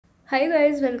Hi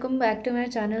guys, welcome back to my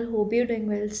channel. Hope you're doing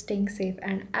well, staying safe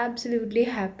and absolutely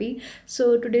happy.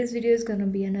 So today's video is gonna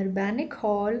be an Urbanic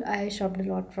haul. I shopped a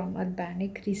lot from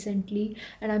Urbanic recently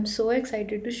and I'm so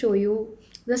excited to show you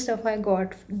the stuff I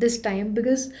got this time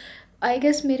because I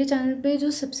guess मेरे channel पे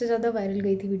जो सबसे ज़्यादा viral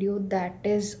गई थी video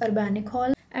that is Urbanic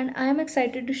haul and I am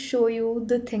excited to show you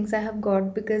the things I have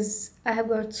got because I have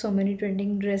got so many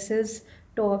trending dresses,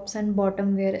 tops and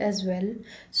bottom wear as well,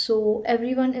 so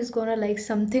everyone is gonna like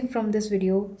something from this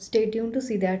video. Stay tuned to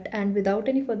see that, and without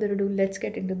any further ado, let's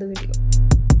get into the video.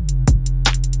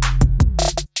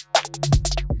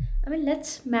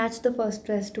 Let's match the first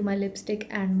dress to my lipstick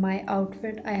and my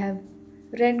outfit. I have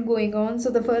red going on, so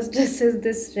the first dress is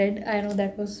this red. I know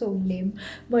that was so lame,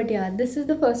 but yeah, this is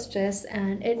the first dress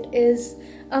and it is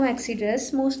a maxi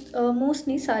dress.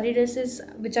 Mostly sari dresses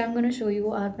which I'm gonna show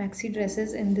you are maxi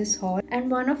dresses in this haul, and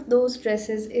one of those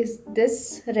dresses is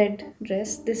this red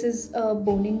dress. This is a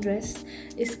boning dress.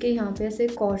 इसके यहाँ पे ऐसे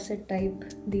corset type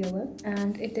दिया हुआ है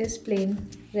and it is plain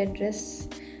red dress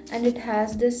and it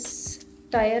has this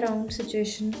tie around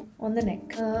situation on the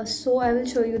neck. So I will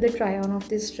show you the try on of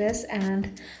this dress,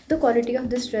 and the quality of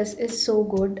this dress is so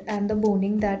good and the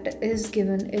boning that is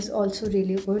given is also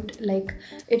really good. Like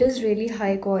it is really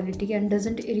high quality and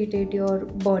doesn't irritate your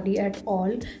body at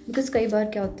all, because कई बार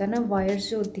क्या होता है ना, wires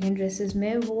जो होती हैं dresses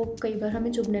में वो कई बार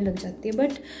हमें चुभने लग जाती है,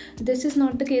 but this is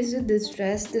not the case with this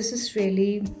dress. This is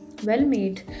really well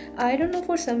made. I don't know,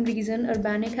 for some reason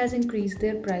Urbanic has increased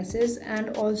their prices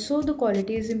and also the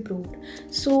quality is improved,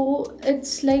 so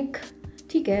it's like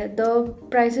okay, the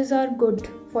prices are good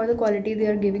for the quality they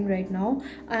are giving right now.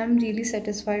 I am really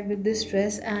satisfied with this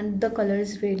dress and the color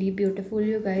is really beautiful,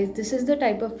 you guys. This is the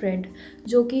type of red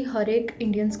जो कि हर एक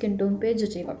Indian skin tone पे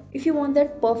जचेगा. If you want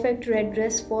that perfect red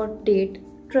dress for date,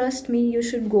 trust me, you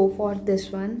should go for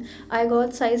this one. I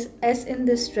got size S in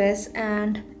this dress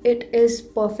and it is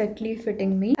perfectly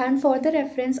fitting me, and for the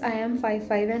reference I am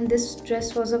 5'5" and this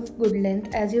dress was of good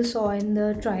length as you saw in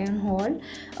the try on haul.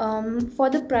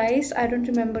 For the price, I don't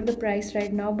remember the price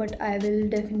right now, but I will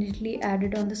definitely add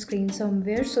it on the screen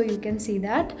somewhere so you can see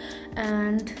that.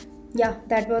 And yeah,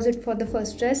 that was it for the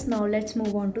first dress. Now let's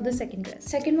move on to the second dress.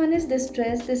 Second one is this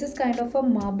dress. This is kind of a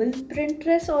marble print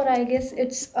dress, or I guess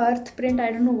it's earth print,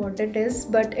 I don't know what it is,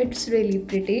 but it's really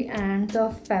pretty and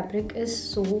the fabric is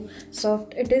so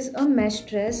soft. It is a mesh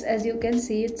dress. As you can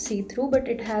see, it's see-through but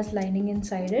it has lining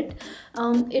inside it.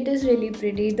 It is really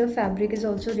pretty. The fabric is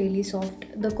also really soft.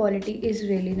 The quality is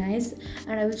really nice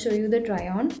and I will show you the try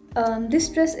on. This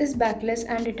dress is backless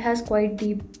and it has quite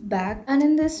deep back, and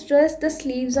in this dress the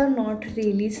sleeves are not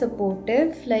really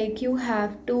supportive. Like you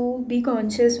have to be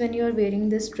conscious when you are wearing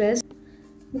this dress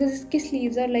because its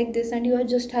sleeves are like this and you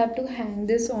just have to hang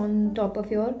this on top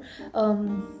of your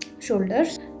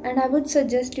shoulders, and I would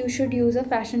suggest you should use a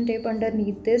fashion tape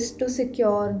underneath this to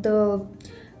secure the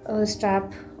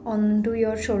strap onto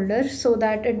your shoulder so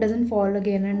that it doesn't fall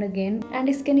again and again. And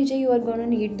iske niche you are gonna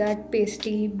need that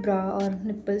pasty bra or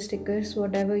nipple stickers,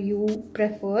 whatever you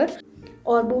prefer,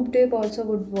 or boob tape also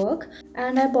would work.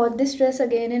 And I bought this dress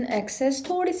again in XS.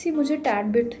 थोड़ी सी मुझे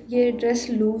tad bit ये dress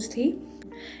loose थी.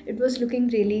 It was looking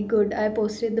really good. I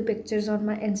posted the pictures on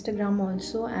my Instagram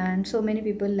also and so many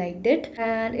people liked it.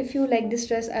 And if you like this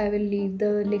dress, I will leave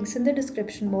the links in the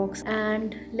description box.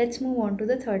 And let's move on to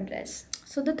the third dress.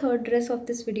 So the third dress of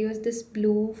this video is this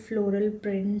blue floral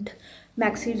print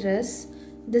maxi dress.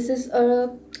 This is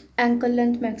a ankle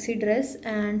length maxi dress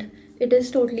and it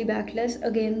is totally backless.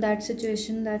 Again, that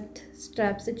situation, that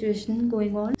strap situation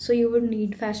going on, so you would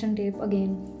need fashion tape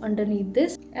again underneath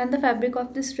this. And the fabric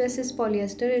of this dress is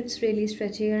polyester. It's really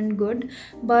stretchy and good,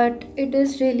 but it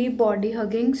is really body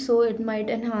hugging, so it might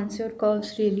enhance your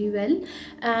curves really well.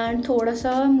 And थोड़ा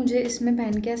सा मुझे इसमें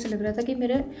पहन के ऐसा लग रहा था कि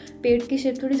मेरे पेट की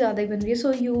शेप थोड़ी ज़्यादा ही बन रही है,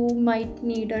 so you might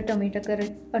need a tummy tucker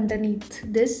underneath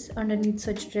this, underneath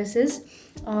such dresses.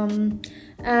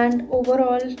 And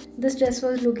overall this dress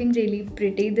was looking really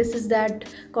pretty. This is that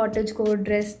cottagecore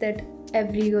dress that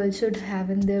every girl should have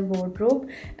in their wardrobe,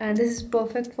 and this is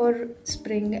perfect for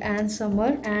spring and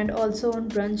summer, and also on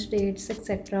brunch dates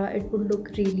etc. It would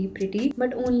look really pretty.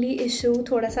 But only issue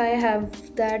थोड़ा सा I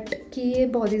have that कि ये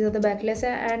बहुत ही ज़्यादा backless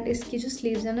है and इसकी जो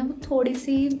sleeves है ना वो थोड़ी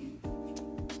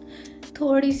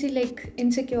सी like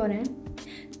insecure हैं,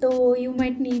 तो you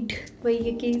might need वही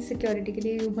है कि security के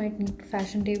लिए you might need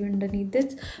fashion tape underneath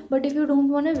this. But if you don't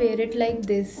want to wear it like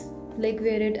this, like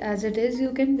wear it as it is,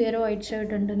 you can wear a white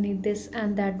shirt underneath this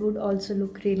and that would also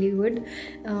look really good.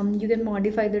 You can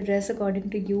modify the dress according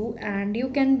to you and you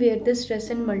can wear this dress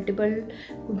in multiple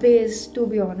ways, to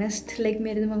be honest. Like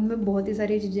मेरे दिमाग में बहुत ही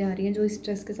सारी चीज़ें आ रही हैं जो इस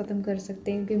dress के साथ हम कर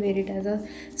सकते हैं. You can wear it as a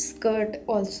skirt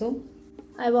also.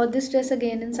 I what this dress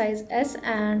again in size S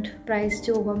and price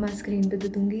जो होगा मैं स्क्रीन पे दे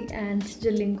दूँगी एंड जो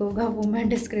लिंक होगा वो मैं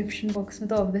डिस्क्रिप्शन बॉक्स में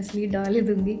तो ऑब्वियसली डाल ही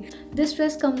दूँगी. This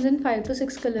dress comes in 5 to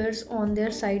 6 colours on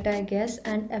their site I guess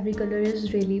and every colour is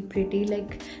really pretty.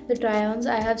 Like the try ऑन्स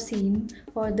I have seen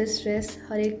for this dress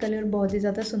हर एक colour बहुत ही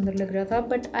ज़्यादा सुंदर लग रहा था.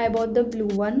 But I bought the blue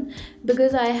one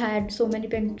because I had so many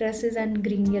pink dresses and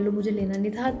green yellow मुझे लेना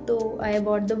नहीं था, तो I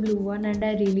bought the blue one and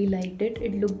I really liked it.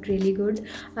 It looked really good.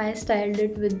 I styled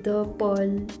it with the Perl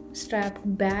strapped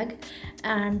bag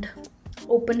and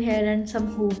open hair and some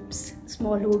hoops,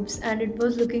 small hoops, and it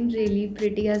was looking really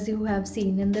pretty as you have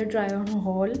seen in the try on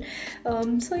haul.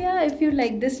 So yeah, if you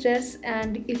like this dress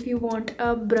and if you want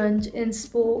a brunch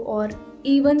inspo or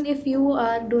even if you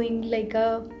are doing like a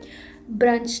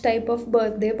brunch type of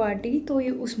birthday party तो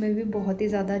ये उसमें भी बहुत ही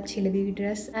ज़्यादा अच्छी लगेगी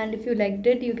dress. And if you liked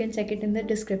it you can check it in the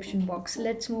description box.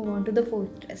 Let's move on to the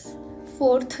fourth dress.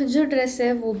 Fourth जो dress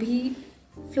है वो भी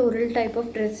फ्लोरल टाइप ऑफ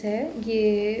ड्रेस है.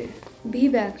 ये भी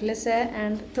बैकलेस है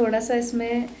एंड थोड़ा सा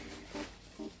इसमें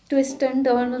ट्विस्ट एंड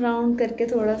टर्न अराउंड करके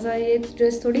थोड़ा सा ये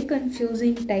ड्रेस थोड़ी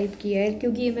कंफ्यूजिंग टाइप की है,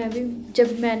 क्योंकि ये मैं भी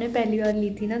जब मैंने पहली बार ली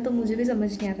थी ना तो मुझे भी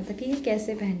समझ नहीं आ रहा था कि ये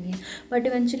कैसे पहननी है. But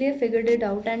eventually I figured it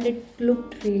out and it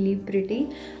looked really pretty.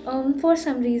 For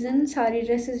some reason सारी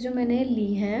ड्रेसेस जो मैंने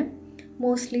ली हैं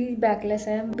मोस्टली बैकलेस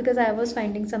है because I was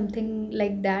finding something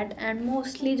like that and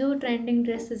mostly जो ट्रेंडिंग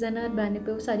ड्रेसेस हैं ना Urbanic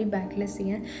पे वो सारी बैकलेस ही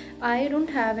हैं. I don't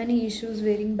have any issues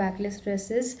wearing backless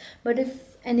dresses but if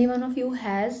any one of you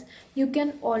has, you can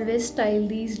always style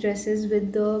these dresses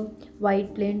with the white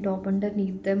plain top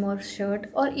underneath them or shirt,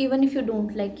 or even if you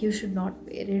don't like you should not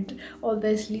wear it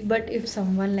obviously, but if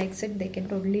someone likes it they can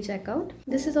totally check out.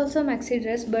 This is also a maxi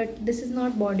dress but this is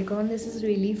not bodycon, this is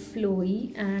really flowy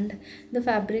and the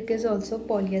fabric is also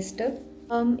polyester.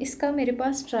 इसका मेरे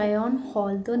पास try on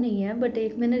hall तो नहीं है but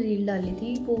एक मैंने reel डाली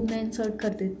थी वो मैं इंसर्ट कर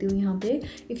देती हूँ यहाँ पे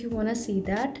if you want see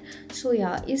that. सो या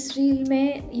इस रील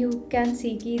में यू कैन सी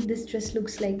कि this dress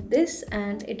looks like this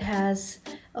and it has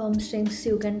strings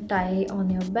you can tie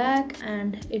on your back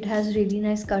and it has really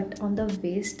nice cut on the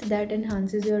waist that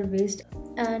enhances your waist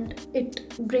and it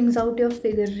brings out your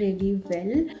figure really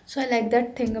well. So I like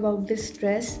that thing about this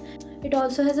dress. It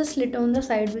also has a slit on the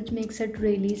side which makes it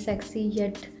really sexy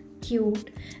yet cute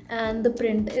and the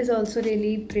print is also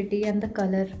really pretty and the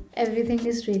color, everything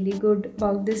is really good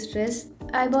about this dress.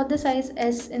 I bought the size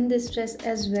S in this dress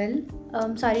as well.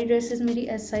 सारी dresses मेरी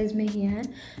S size में ही हैं.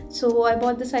 So I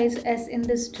bought the size S in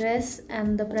this dress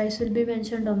and the price will be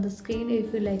mentioned on the screen.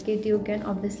 If you like it you can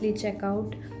obviously check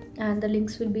out and the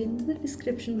links will be in the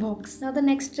description box. Now the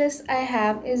next dress I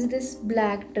have is this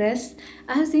black dress.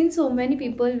 I have seen so many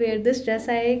people wear this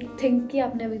dress. I think कि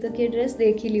आपने अभी तक ये dress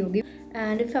देख ही ली होगी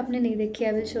and if आपने नहीं देखी I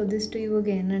will show this to you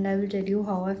again and I will tell you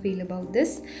how I feel about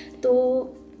this. तो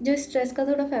जो इस ड्रेस का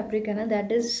थोड़ा फैब्रिक है ना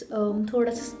दैट इज़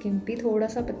थोड़ा सा स्किम्पी, थोड़ा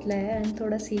सा पतला है एंड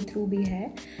थोड़ा सी थ्रू भी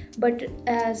है but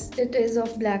as it is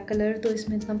of black colour तो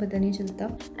इसमें इतना पता नहीं चलता.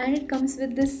 And it comes with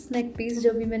this neck piece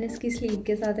जो भी मैंने इसकी स्लीव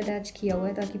के साथ अटैच किया हुआ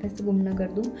है ताकि मैं इसे गुम ना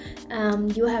कर दूँ.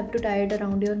 You have to tie it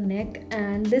around your neck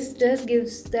and this dress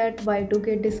gives that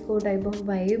Y2K disco type of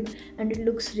vibe and it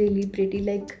looks really pretty.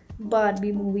 Like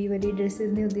Barbie movie वाली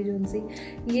ड्रेसेस नहीं होती जो उनसी,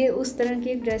 ये उस तरह की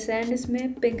एक ड्रेस है एंड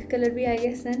इसमें पिंक कलर भी आई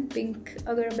गेस एंड पिंक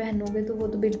अगर पहनोगे तो वो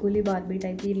तो बिल्कुल ही बारबी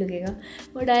टाइप ही लगेगा.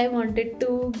 But I wanted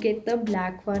to get the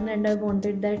black one and I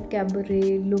wanted that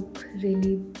cabaret look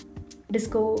really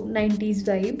disco 90s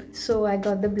vibe, so I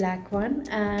got the black one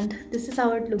and this is how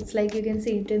it looks like. You can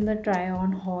see it in the try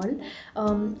on haul.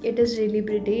 It is really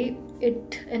pretty.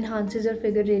 It enhances your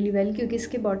figure really well क्योंकि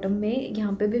इसके bottom में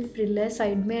यहाँ पे भी frill है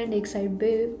side में and एक side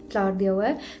पे फ्लावर दिया हुआ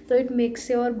है तो it makes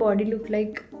your body look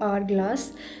like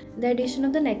hourglass. The addition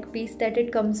of the neck piece that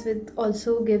it comes with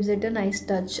also gives it a nice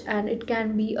touch and it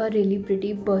can be a really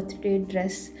pretty birthday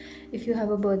dress if you have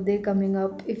a birthday coming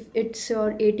up, if it's your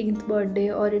 18th birthday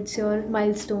or it's your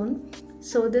milestone.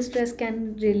 So this dress can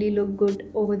really look good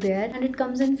over there and it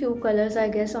comes in few colors I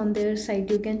guess on their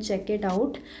site, you can check it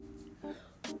out.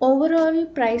 Overall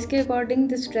price के according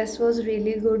this dress was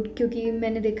really good क्योंकि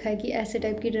मैंने देखा है कि ऐसे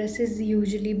type की dresses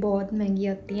usually बहुत महंगी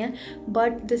आती हैं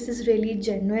but this is really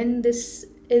genuine. This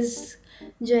is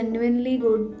genuinely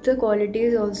good. The quality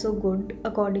is also good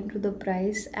according to the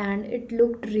price and it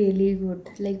looked really good.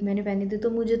 Like मैंने पहनी थी तो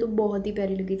मुझे तो बहुत ही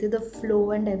प्यारी लगी थी. The flow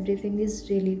and everything is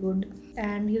really good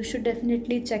and you should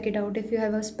definitely check it out if you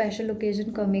have a special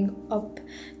occasion coming up.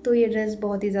 तो ये ड्रेस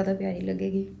बहुत ही ज़्यादा प्यारी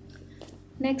लगेगी.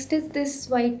 Next is this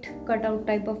white cut out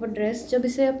type of a dress. जब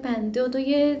इसे आप पहनते हो तो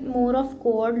ये मोर ऑफ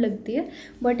कोड लगती है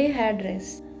बट ये है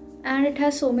dress. and it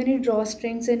has so many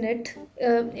drawstrings in it.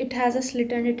 It has a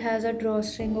slit and it has a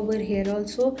drawstring over here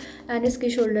also, and इसके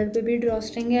shoulder पे भी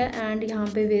drawstring है and यहाँ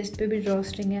पे waist पे भी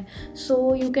drawstring है. So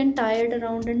you can tie it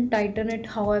around and tighten it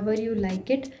however you like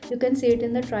it. You can see it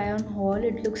in the try on haul.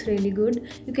 It looks really good.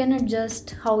 You can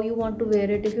adjust how you want to wear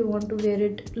it. If you want to wear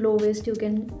it low waist, you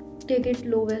can take it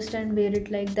low waist and wear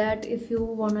it like that. If you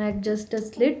want to adjust the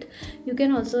slit, you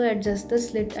can also adjust the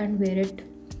slit and wear it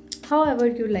however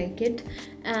you like it.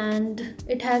 And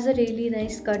it has a really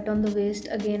nice cut on the waist.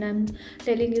 Again, I'm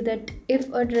telling you that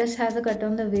if a dress has a cut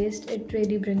on the waist, it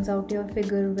really brings out your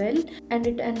figure well and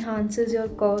it enhances your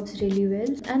curves really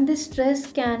well. And this dress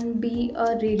can be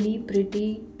a really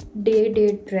pretty day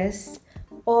date dress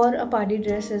or a party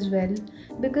dress as well,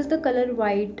 because the color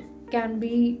white can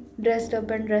be dressed up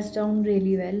and dressed down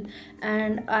really well,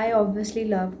 and I obviously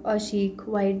love a chic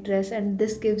white dress, and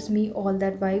this gives me all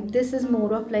that vibe. This is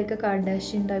more of like a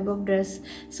Kardashian type of dress,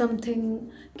 something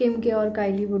Kim K or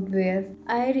Kylie would wear.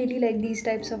 I really like these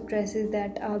types of dresses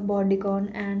that are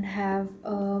bodycon and have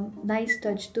a nice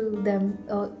touch to them,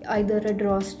 either a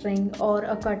drawstring or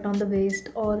a cut on the waist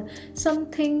or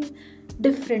something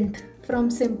different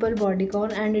from simple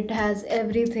bodycon, and it has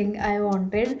everything I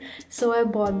wanted. So I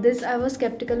bought this. I was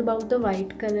skeptical about the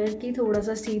white color कि थोड़ा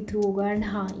सा सी through होगा, and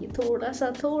हाँ ये थोड़ा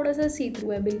सा सी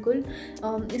through है बिल्कुल.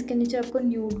 इसके नीचे आपको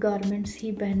न्यूड गारमेंट्स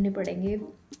ही पहनने पड़ेंगे,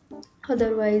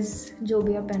 अदरवाइज जो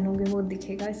भी आप पहनोगे वो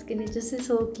दिखेगा इसके नीचे से.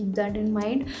 So keep that in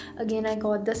mind. Again I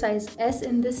got the size S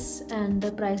in this and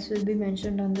the price will be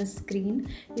mentioned on the screen.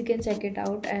 You can check it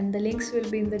out and the links will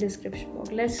be in the description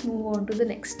box. Let's move on to the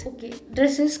next. Okay,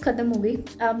 dresses खत्म हो गई.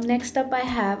 Next up I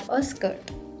have a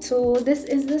skirt. So this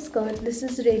is the skirt. This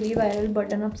is really viral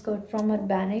button up skirt from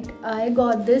Urbanic. I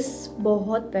got this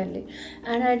बहुत पहले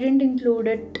and I didn't include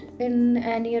it in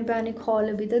any Urbanic haul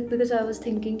अभी तक because I was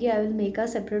thinking कि I will make a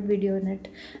separate video on it.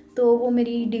 तो वो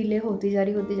मेरी delay होती जा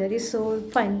रही. So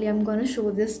finally I'm gonna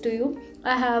show this to you.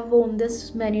 I have worn this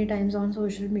many times on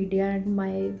social media and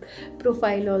my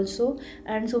profile also,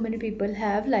 and so many people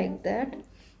have liked that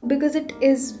because it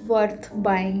is worth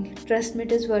buying. Trust me,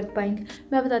 it is worth buying.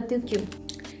 मैं बताती हूँ क्यों.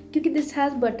 क्योंकि this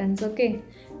has buttons. Okay,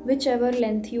 whichever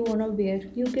length you wanna wear,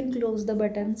 you can close the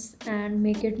buttons and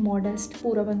make it modest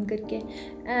पूरा बंद करके.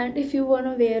 And if you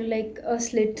wanna wear like a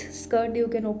slit skirt, you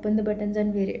can open the buttons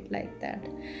and wear it like that.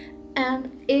 And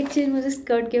एक चीज़ मुझे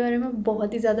skirt के बारे में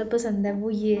बहुत ही ज़्यादा पसंद है, वो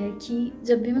ये है कि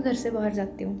जब भी मैं घर से बाहर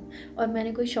जाती हूँ और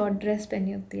मैंने कोई शॉर्ट ड्रेस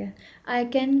पहनी होती है, I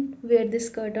can wear this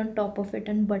skirt on top of it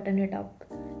and button it up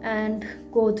and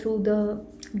go through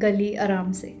the गली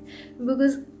आराम से.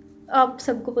 बिकॉज आप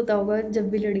सबको पता होगा जब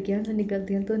भी लड़कियां से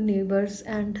निकलती हैं तो नेबर्स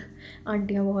एंड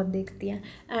आंटियां बहुत देखती हैं,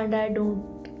 and I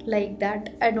don't like that.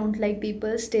 I don't like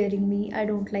people steering me. I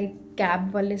don't like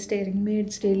cab वाले steering me.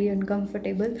 It's really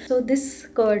uncomfortable. So this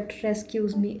skirt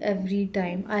rescues me every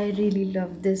time. I really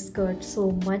love this skirt so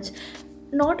much.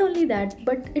 Not only that,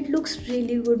 but it looks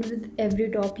really good with every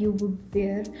top you would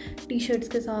wear. T-shirts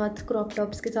के साथ, crop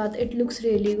tops के साथ, it looks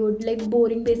really good. Like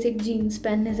boring basic jeans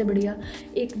पहनने से बढ़िया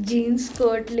एक jeans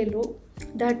skirt ले लो,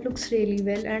 that looks really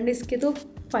well. And इसके तो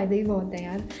फ़ायदे ही बहुत हैं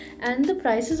यार. And the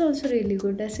price is also really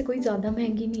good. ऐसे कोई ज़्यादा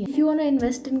महंगी नहीं है. If you want to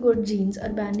invest in good jeans,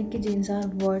 Urbanic की genes are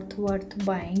worth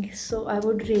buying. So I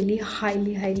would really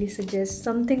highly suggest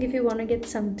something. If you want to get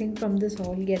something from this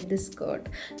hall, get this skirt.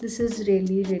 This is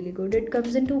really good. It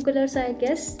comes in 2 colors I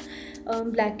guess,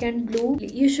 black and blue.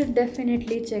 You should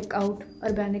definitely check out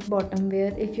Urbanic bottom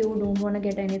wear. If you don't want to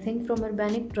get anything from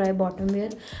Urbanic, try bottom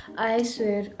wear. I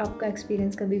swear आपका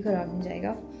experience कभी ख़राब नहीं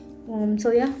जाएगा.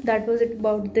 So yeah, that was it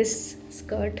about this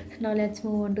skirt. Now let's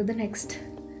move on to the next.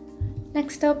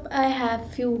 Next up I have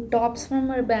few tops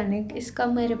from Urbanic. इसका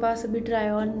मेरे पास अभी try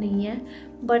on नहीं है,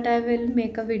 but I will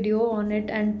make a video on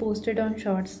it and post it on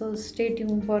shorts, so stay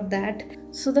tuned for that.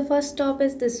 So the first top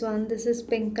is this one. This is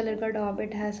pink color का top.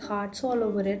 It has hearts all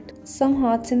over it. Some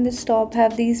hearts in this top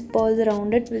have these pearls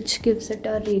around it, which gives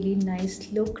it a really nice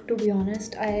look. To be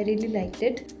honest, I really liked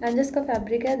it. And जिसका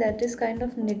fabric है, that is kind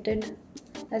of knitted,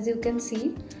 as you can see,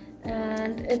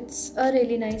 and it's a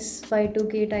really nice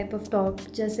Y2K type of top.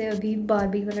 जैसे अभी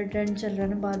Barbie वाला trend चल रहा है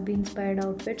ना, Barbie inspired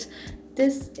outfits.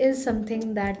 This is something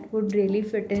that would really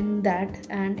fit in that,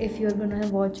 and if you're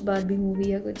gonna watch Barbie movie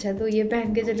या कुछ है तो ये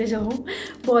पहन के चले जाओ,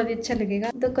 बहुत ही अच्छा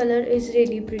लगेगा. The color is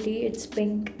really pretty. It's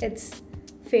pink. It's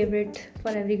favorite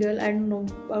for every girl. I don't know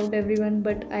about everyone,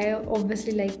 but I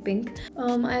obviously like pink.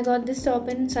 I got this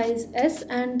top in size S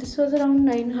and this was around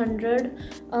 900.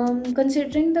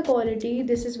 Considering the quality,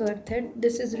 this is worth it.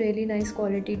 This is really nice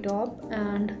quality top,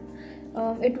 and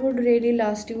it would really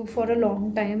last you for a long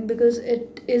time because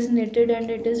it is knitted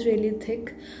and it is really thick.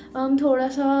 थोड़ा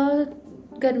सा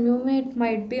गर्मियों में it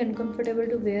might be uncomfortable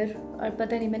to where, और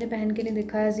पता नहीं, मैंने पहन के नहीं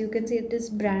देखा. As you can see it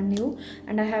is brand new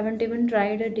and I haven't even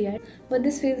tried it yet, but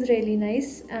this feels really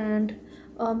nice and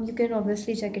you can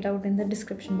obviously check it out in the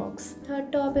description box. Third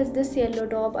top is this yellow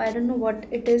top. I don't know what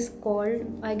it is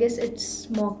called. I guess it's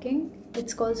smoking.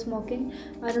 It's called smoking.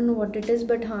 I don't know what it is,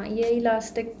 but हाँ, ये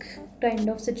elastic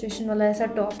kind of situation वाला ऐसा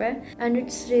top है, and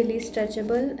it's really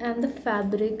stretchable and the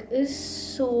fabric is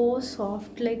so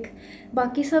soft. Like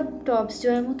बाकी सब tops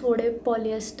जो हैं वो थोड़े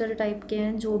polyester type के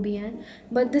हैं, जो भी हैं,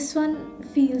 but this one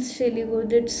feels really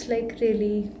good. It's like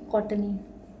really cottony.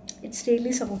 It's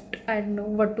really soft. I don't know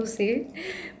what to say,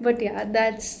 but yeah,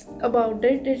 that's about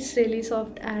it. It's really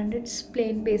soft and it's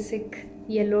plain basic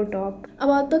yellow top.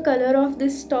 About the color of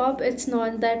this top, it's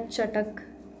not that chatak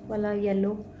wala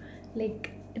yellow,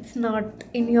 like it's not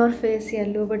in your face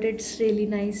yellow, but it's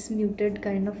really nice muted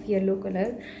kind of yellow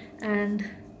color, and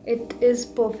it is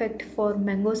perfect for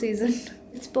mango season.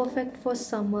 It's perfect for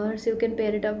summers. You can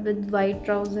pair it up with white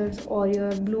trousers or your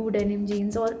blue denim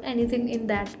jeans or anything in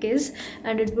that case,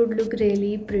 and it would look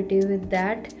really pretty with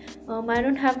that. I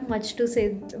don't have much to say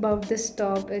about this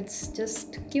top. It's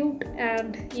just cute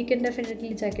and you can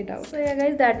definitely check it out. So yeah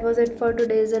guys, that was it for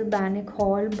today's Urbanic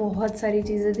haul. बहुत सारी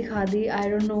चीज़ें दिखा दी. I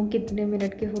don't know कितने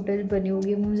minute की footage बनी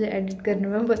होगी, मुझे edit करने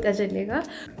में पता चलेगा.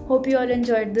 Hope you all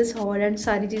enjoyed this haul and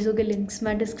सारी चीज़ों के लिंक्स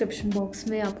मैं डिस्क्रिप्शन बॉक्स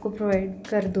में आपको प्रोवाइड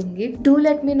कर दूँगी. Do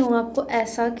let me know आपको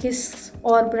ऐसा किस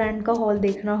और ब्रांड का हॉल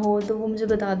देखना हो तो वो मुझे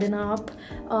बता देना आप,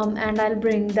 and I'll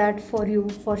bring that for you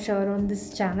for sure on this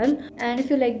channel. And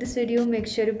if you like this video, make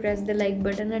sure you press the like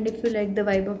button, and if you like the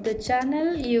vibe of the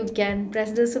channel, you can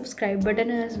press the subscribe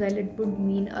button as well. It would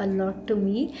mean a lot to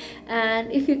me.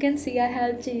 And if you can see, I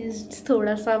have changed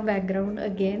थोड़ा सा background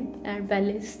again, and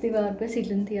पहले इस दीवार पे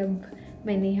सीलन थी, अब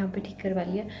मैंने यहाँ पे ठीक करवा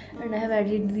लिया, and I have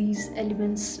added these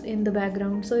elements in the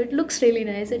background, so it looks really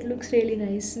nice. It looks really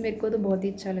nice. मेरे को तो बहुत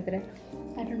ही अच्छा लग रहा है.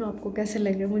 आई डोंट नो आपको कैसा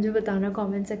लग रहा है, मुझे बताना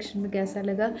कमेंट सेक्शन में कैसा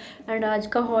लगा, एंड आज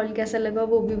का हॉल कैसा लगा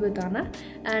वो भी बताना.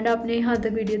 एंड आपने यहाँ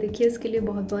तक वीडियो देखी है, इसके लिए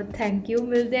बहुत बहुत थैंक यू.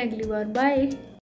 मिलते हैं अगली बार. बाय.